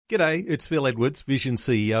G'day, it's Phil Edwards, Vision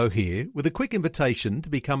CEO here, with a quick invitation to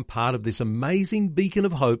become part of this amazing beacon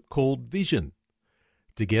of hope called Vision.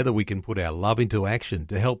 Together we can put our love into action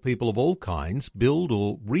to help people of all kinds build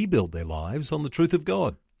or rebuild their lives on the truth of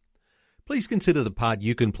God. Please consider the part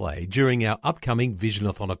you can play during our upcoming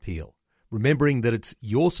Visionathon appeal, remembering that it's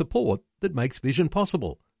your support that makes Vision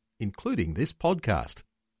possible, including this podcast.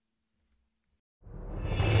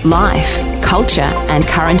 Life, culture and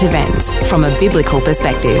current events from a biblical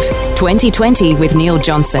perspective. 2020 with Neil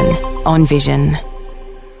Johnson on Vision.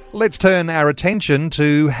 Let's turn our attention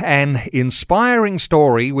to an inspiring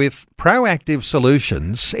story with proactive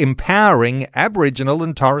solutions empowering Aboriginal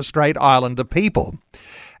and Torres Strait Islander people.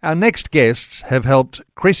 Our next guests have helped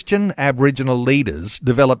Christian Aboriginal leaders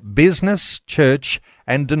develop business, church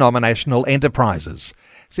and denominational enterprises.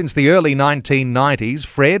 Since the early 1990s,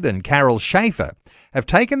 Fred and Carol Schaefer have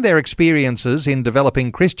taken their experiences in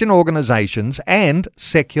developing Christian organisations and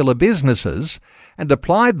secular businesses and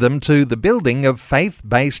applied them to the building of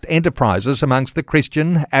faith-based enterprises amongst the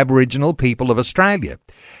Christian Aboriginal people of Australia.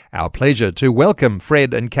 Our pleasure to welcome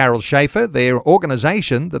Fred and Carol Schaefer. Their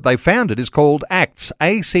organisation that they founded is called ACTS,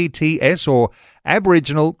 A-C-T-S, or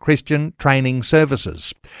Aboriginal Christian Training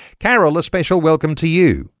Services. Carol, a special welcome to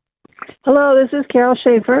you. Hello, this is Carol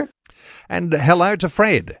Schaefer. And hello to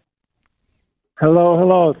Fred.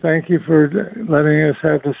 Hello. Thank you for letting us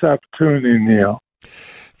have this opportunity, Neil.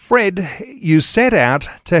 Fred, you set out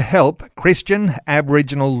to help Christian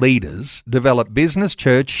Aboriginal leaders develop business,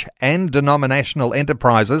 church and denominational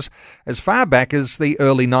enterprises as far back as the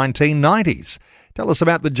early 1990s. Tell us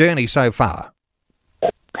about the journey so far.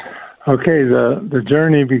 Okay, the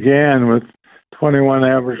journey began with 21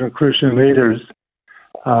 Aboriginal Christian leaders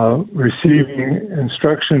receiving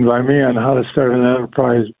instruction by me on how to start an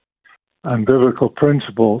enterprise on biblical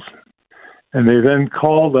principles, and they then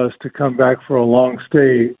called us to come back for a long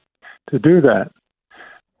stay to do that.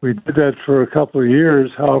 We did that for a couple of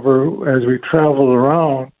years. However, as we traveled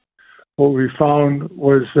around, what we found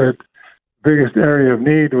was that the biggest area of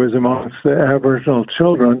need was amongst the Aboriginal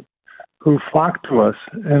children who flocked to us,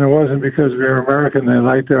 and it wasn't because we were American. They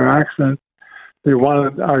liked our accent. They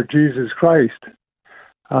wanted our Jesus Christ.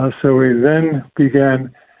 So we then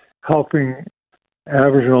began helping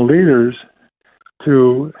Aboriginal leaders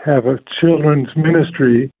to have a children's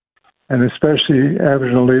ministry, and especially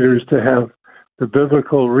Aboriginal leaders to have the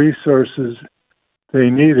biblical resources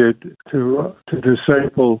they needed to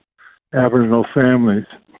disciple Aboriginal families.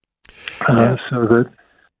 So that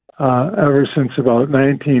ever since about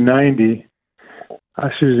 1990,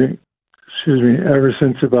 ever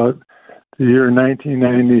since about the year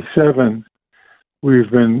 1997,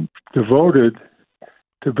 we've been devoted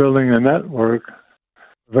to building a network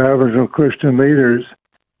of Aboriginal Christian leaders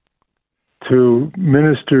to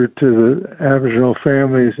minister to the Aboriginal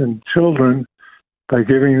families and children by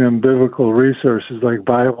giving them biblical resources like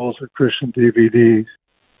Bibles or Christian DVDs.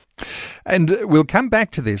 And we'll come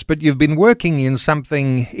back to this, but you've been working in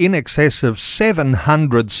something in excess of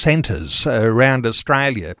 700 centres around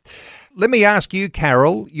Australia. Let me ask you,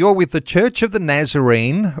 Carol, you're with the Church of the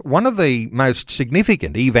Nazarene, one of the most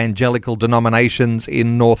significant evangelical denominations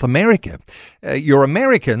in North America. You're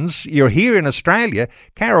Americans, you're here in Australia.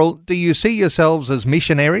 Carol, do you see yourselves as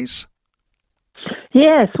missionaries?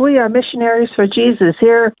 Yes, we are missionaries for Jesus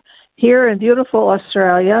here in beautiful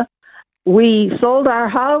Australia. We sold our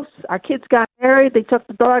house, our kids got married, they took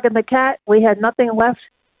the dog and the cat. We had nothing left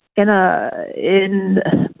in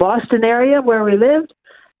Boston area where we lived.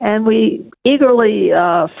 And we eagerly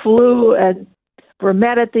flew and were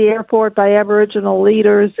met at the airport by Aboriginal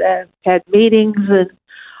leaders and had meetings. And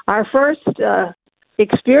our first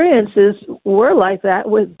experiences were like that,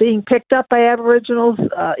 with being picked up by Aboriginals,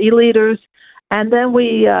 e-leaders. And then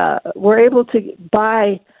we were able to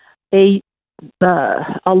buy a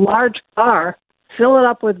large car, fill it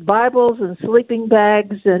up with Bibles and sleeping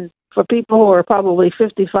bags, and for people who were probably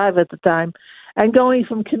 55 at the time, and going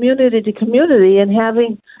from community to community and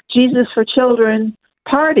having Jesus for Children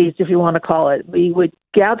parties, if you want to call it. We would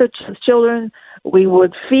gather children, we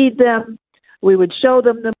would feed them, we would show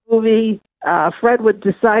them the movie. Fred would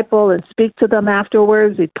disciple and speak to them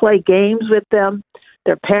afterwards. We'd play games with them.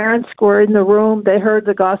 Their parents were in the room. They heard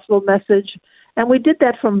the gospel message. And we did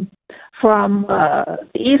that from the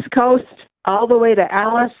East Coast all the way to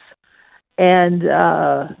Alice and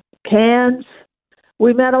Cairns.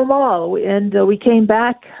 We met them all, and we came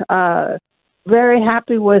back very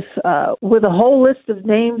happy with a whole list of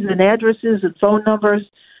names and addresses and phone numbers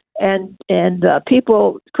and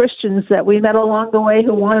people, Christians that we met along the way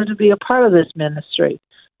who wanted to be a part of this ministry.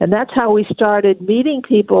 And that's how we started meeting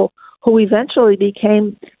people who eventually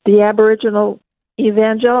became the Aboriginal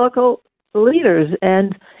evangelical leaders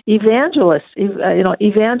and evangelists,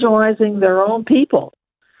 evangelizing their own people.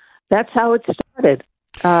 That's how it started.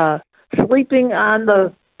 Sleeping on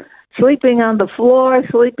the floor,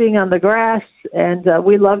 sleeping on the grass, and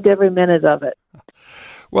we loved every minute of it.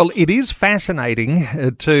 Well, it is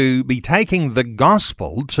fascinating to be taking the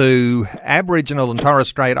gospel to Aboriginal and Torres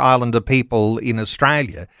Strait Islander people in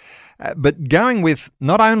Australia, but going with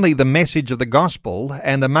not only the message of the gospel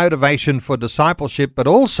and a motivation for discipleship, but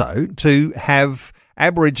also to have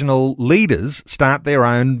Aboriginal leaders start their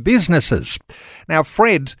own businesses. Now,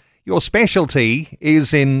 Fred, your specialty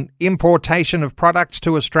is in importation of products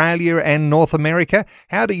to Australia and North America.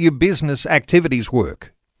 How do your business activities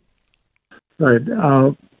work? Right.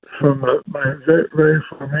 From my very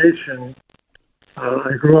formation,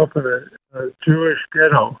 I grew up in a Jewish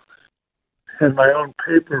ghetto. Had my own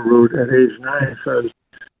paper route at age 9, so I was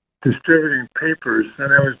distributing papers.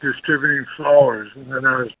 Then I was distributing flowers, and then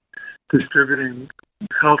I was distributing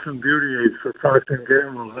health and beauty aids for Procter &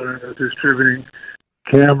 Gamble, and I was distributing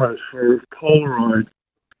cameras for Polaroid,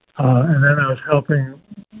 and then I was helping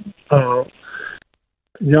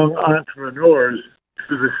young entrepreneurs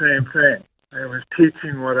do the same thing. I was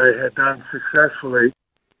teaching what I had done successfully,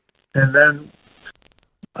 and then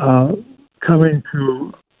coming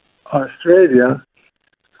to Australia,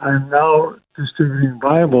 I'm now distributing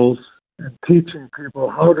Bibles and teaching people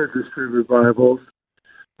how to distribute Bibles.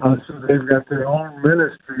 So they've got their own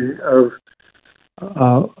ministry of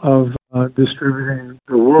distributing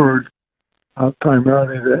the Word,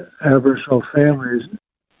 primarily to Aboriginal families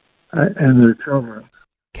and their children.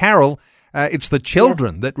 Carol, it's the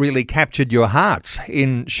children that really captured your hearts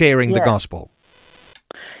in sharing the gospel.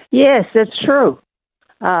 Yes, that's true.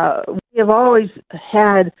 We have always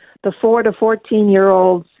had the 4 to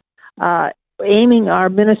 14-year-olds aiming our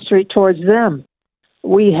ministry towards them.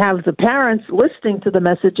 We have the parents listening to the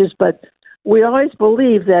messages, but we always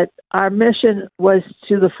believed that our mission was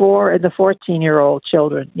to the 4 and the 14-year-old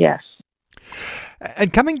children, yes.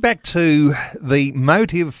 And coming back to the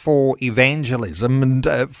motive for evangelism,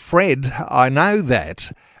 and Fred, I know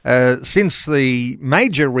that since the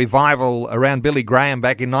major revival around Billy Graham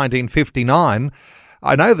back in 1959,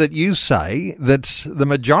 I know that you say that the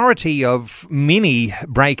majority of mini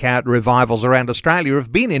breakout revivals around Australia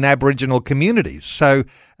have been in Aboriginal communities. So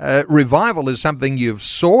revival is something you've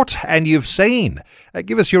sought and you've seen.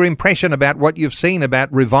 Give us your impression about what you've seen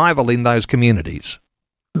about revival in those communities.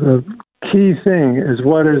 The key thing is,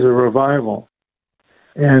 what is a revival?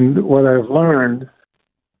 And what I've learned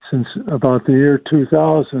since about the year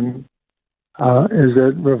 2000 is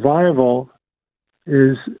that revival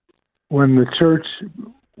is when the church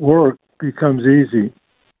work becomes easy.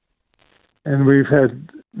 And we've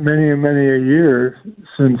had many a year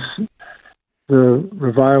since the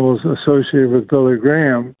revivals associated with Billy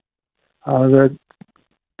Graham that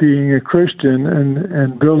being a Christian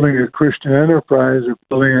and building a Christian enterprise or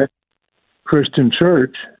building a Christian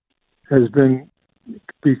church has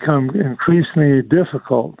become increasingly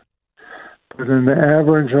difficult. But in the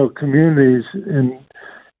Aboriginal communities in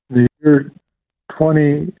the year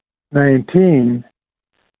 2019,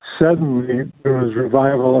 suddenly there was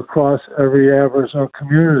revival across every Aboriginal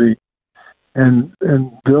community, and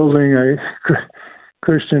building a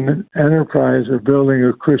Christian enterprise or building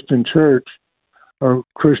a Christian church or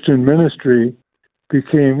Christian ministry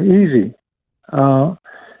became easy.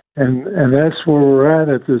 And that's where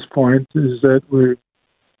we're at this point, is that we're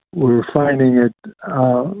finding it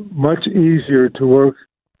much easier to work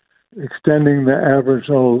extending the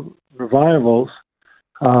Aboriginal revivals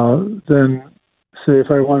than, say,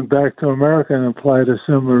 if I went back to America and applied a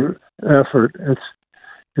similar effort.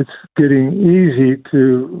 It's getting easy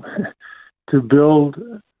to build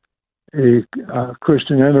a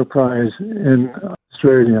Christian enterprise in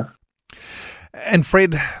Australia. And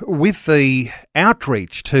Fred, with the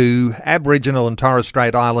outreach to Aboriginal and Torres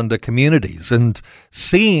Strait Islander communities and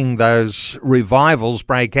seeing those revivals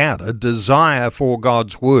break out, a desire for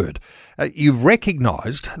God's Word, you've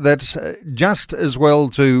recognised that just as well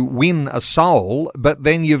to win a soul, but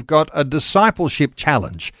then you've got a discipleship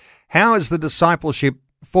challenge. How is the discipleship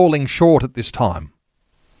falling short at this time?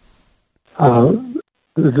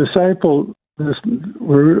 The disciple,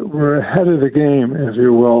 we're ahead of the game, if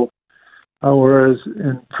you will. Whereas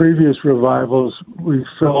in previous revivals, we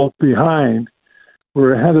fell behind.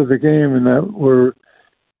 We're ahead of the game in that we're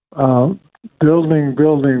building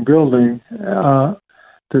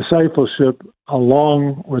discipleship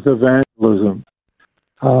along with evangelism.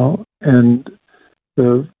 And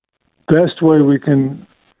the best way we can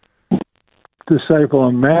disciple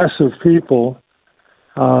a mass of people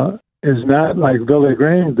is not like Billy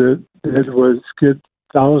Graham did. It was get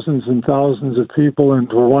thousands and thousands of people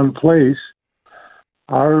into one place.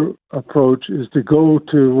 Our approach is to go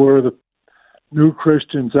to where the new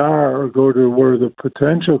Christians are, or go to where the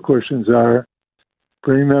potential Christians are,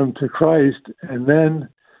 bring them to Christ, and then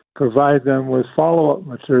provide them with follow-up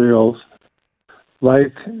materials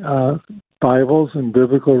like Bibles and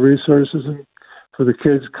biblical resources, and for the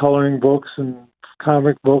kids, coloring books and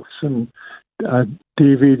comic books and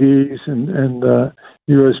DVDs and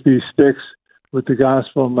USB sticks with the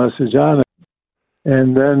gospel message on it.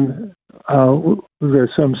 And then we've got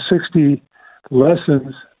some 60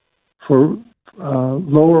 lessons for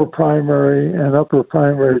lower primary and upper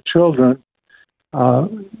primary children,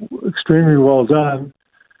 extremely well done,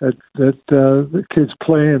 that the kids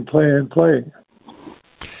play and play and play.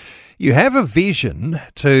 You have a vision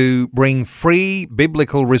to bring free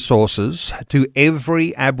biblical resources to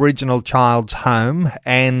every Aboriginal child's home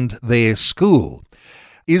and their school.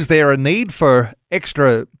 Is there a need for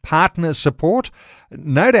extra partner support?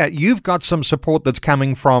 No doubt you've got some support that's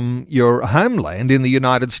coming from your homeland in the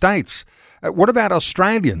United States. What about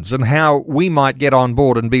Australians and how we might get on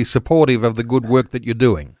board and be supportive of the good work that you're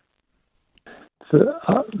doing?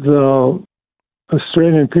 The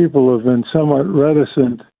Australian people have been somewhat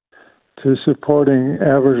reticent to supporting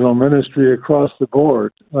Aboriginal ministry across the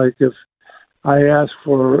board. Like if I ask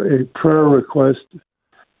for a prayer request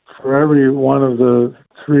for every one of the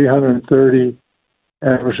 330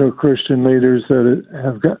 Aboriginal Christian leaders that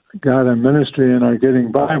have got a ministry and are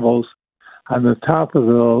getting Bibles, on the top of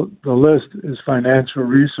the list is financial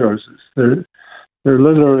resources. They're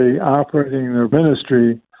literally operating their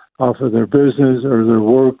ministry off of their business or their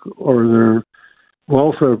work or their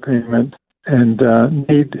welfare payment, and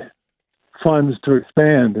need funds to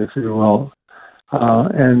expand, if you will.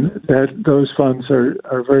 And that those funds are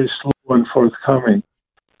very slow and forthcoming,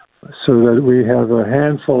 so that we have a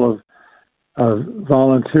handful of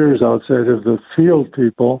volunteers outside of the field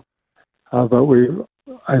people, but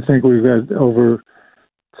I think we've had over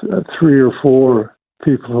 3 or 4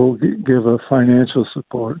 people who give a financial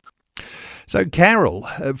support. So, Carol,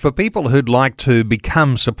 for people who'd like to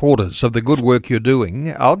become supporters of the good work you're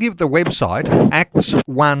doing, I'll give the website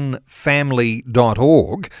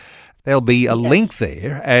acts1family.org. There'll be a link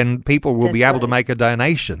there, and people will be able to make a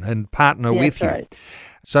donation and partner with you. Right.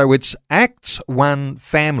 So it's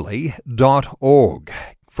acts1family.org.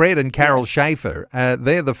 Fred and Carol Schaefer,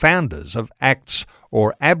 they're the founders of ACTS,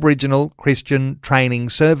 or Aboriginal Christian Training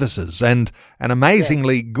Services, and an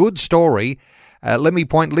amazingly good story. Let me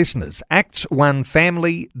point listeners,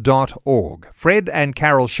 acts1family.org. Fred and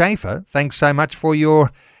Carol Schaefer, thanks so much for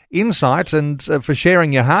your insight and for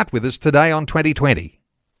sharing your heart with us today on 2020.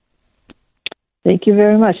 Thank you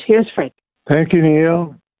very much. Here's Fred. Thank you,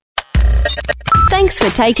 Neil. Thanks for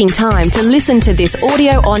taking time to listen to this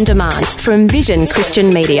audio on demand from Vision Christian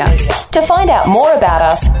Media. To find out more about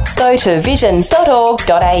us, go to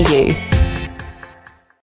vision.org.au.